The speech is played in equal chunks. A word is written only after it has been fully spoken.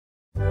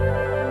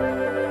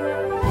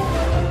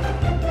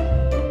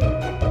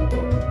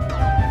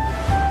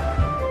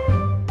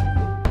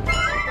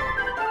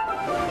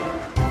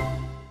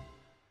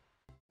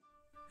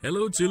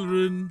Hello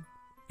children,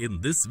 in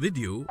this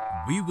video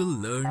we will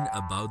learn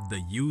about the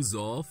use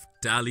of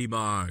tally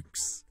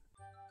marks.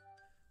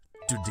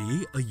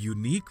 Today a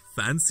unique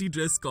fancy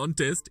dress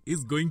contest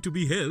is going to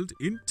be held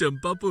in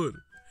Champapur.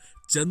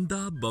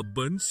 Chanda,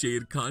 Babban,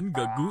 Sher Khan,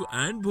 Gaggu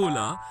and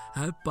Bhola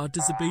have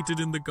participated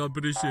in the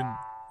competition.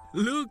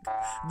 Look,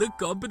 the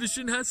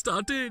competition has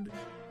started.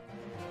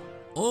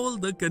 All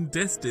the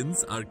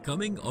contestants are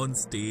coming on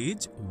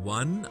stage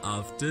one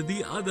after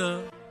the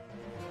other.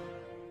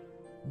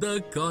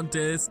 The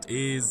contest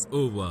is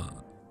over.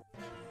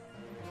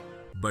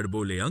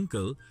 Badbole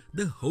uncle,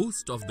 the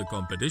host of the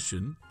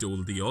competition,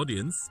 told the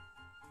audience,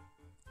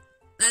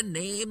 "The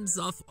names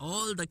of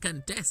all the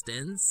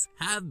contestants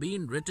have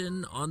been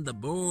written on the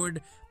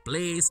board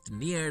placed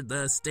near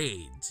the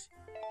stage.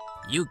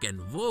 You can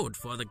vote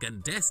for the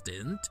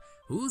contestant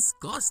whose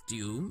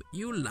costume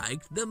you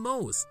liked the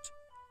most.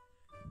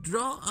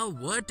 Draw a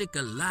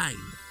vertical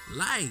line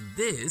like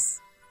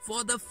this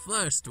for the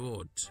first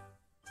vote.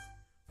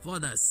 For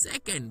the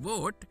second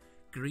vote,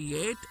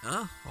 create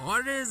a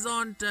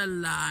horizontal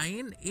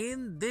line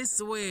in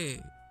this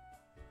way.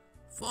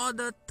 For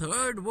the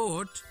third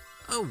vote,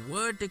 a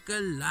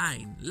vertical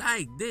line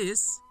like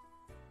this.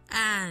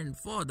 And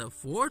for the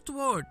fourth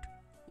vote,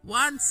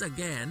 once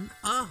again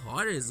a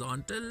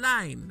horizontal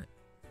line.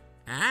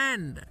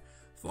 And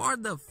for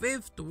the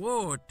fifth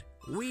vote,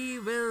 we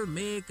will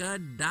make a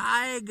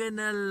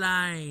diagonal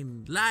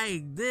line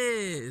like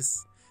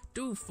this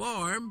to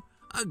form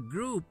a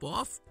group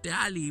of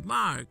tally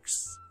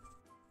marks.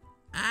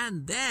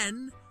 And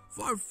then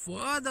for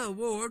further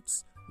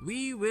votes,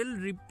 we will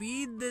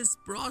repeat this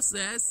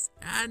process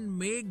and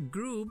make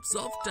groups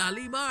of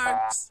tally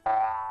marks.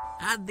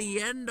 At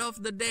the end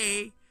of the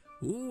day,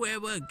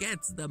 whoever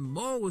gets the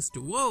most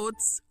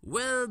votes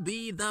will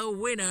be the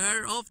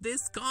winner of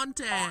this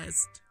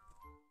contest."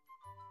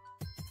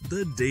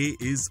 The day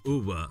is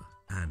over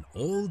and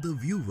all the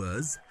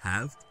viewers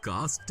have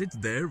casted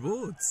their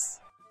votes.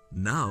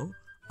 Now,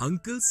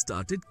 Uncle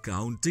started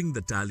counting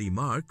the tally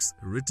marks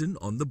written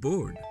on the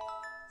board.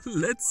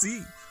 Let's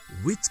see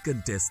which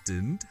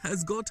contestant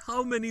has got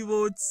how many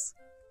votes.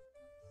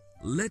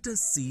 Let us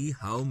see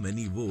how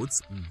many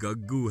votes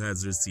Gaggu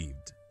has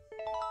received.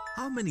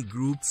 How many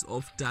groups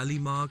of tally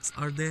marks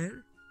are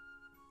there?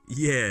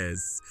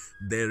 Yes,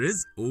 there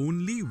is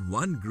only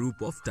one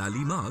group of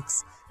tally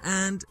marks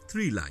and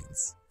 3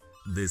 lines.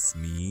 This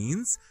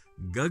means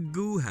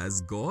Gaggu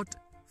has got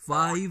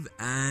 5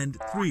 and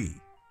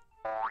 3.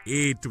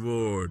 8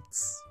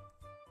 votes.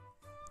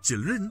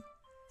 Children,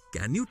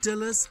 can you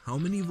tell us how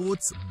many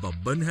votes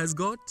Babban has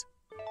got?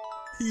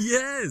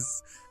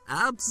 Yes,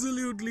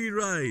 absolutely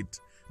right.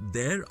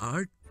 There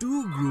are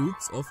 2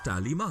 groups of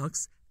tally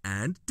marks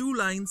and 2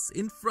 lines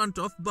in front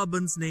of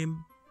Babban's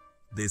name.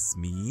 This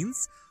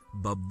means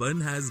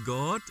Babban has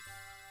got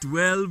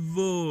 12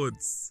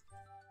 votes.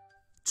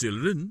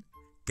 Children,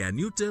 can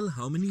you tell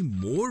how many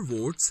more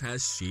votes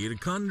has Sher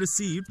Khan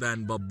received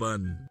than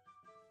Babban?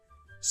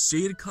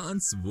 Sher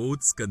Khan's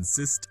votes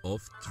consist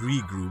of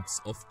 3 groups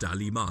of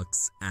tally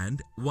marks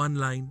and 1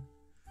 line.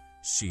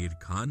 Sher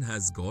Khan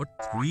has got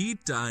 3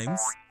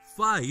 times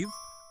 5,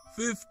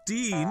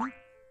 15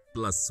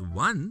 plus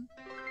 1,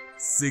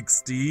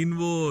 16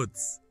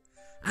 votes.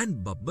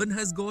 And Babban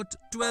has got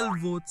 12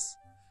 votes.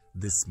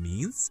 This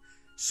means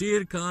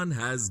Sher Khan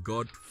has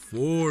got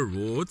 4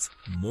 votes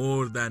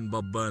more than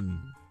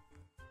Babban.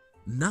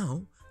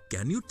 Now,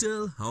 can you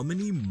tell how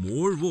many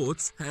more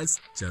votes has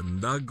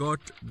Chanda got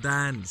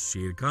than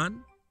Sher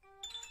Khan?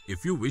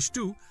 If you wish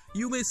to,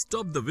 you may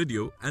stop the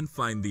video and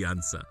find the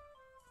answer.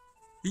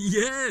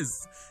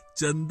 Yes,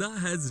 Chanda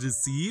has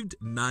received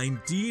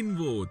 19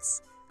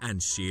 votes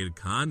and Sher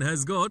Khan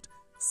has got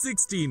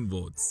 16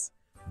 votes.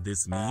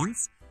 This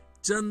means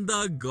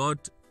Chanda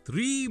got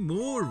 3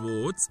 more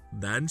votes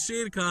than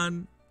Sher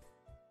Khan.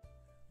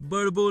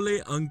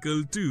 Badbole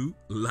uncle too,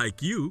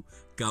 like you,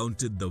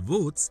 counted the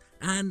votes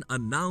and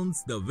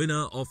announced the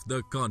winner of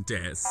the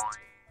contest.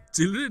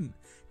 Children,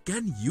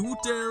 can you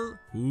tell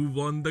who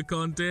won the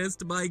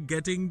contest by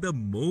getting the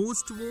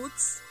most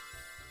votes?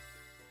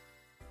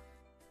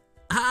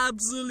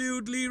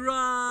 Absolutely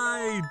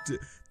right!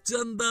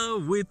 Chanda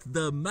with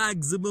the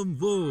maximum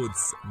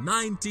votes,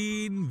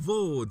 19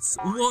 votes,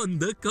 won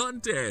the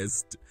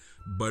contest.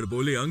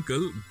 Badbole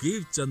uncle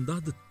gave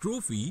Chanda the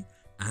trophy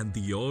and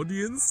the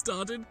audience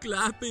started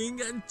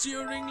clapping and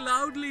cheering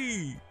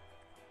loudly.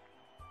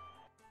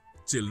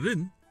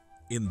 Children,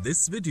 in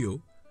this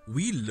video,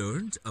 we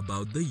learned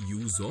about the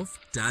use of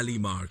tally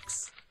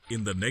marks.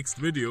 In the next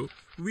video,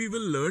 we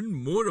will learn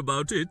more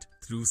about it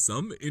through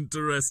some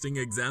interesting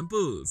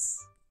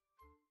examples.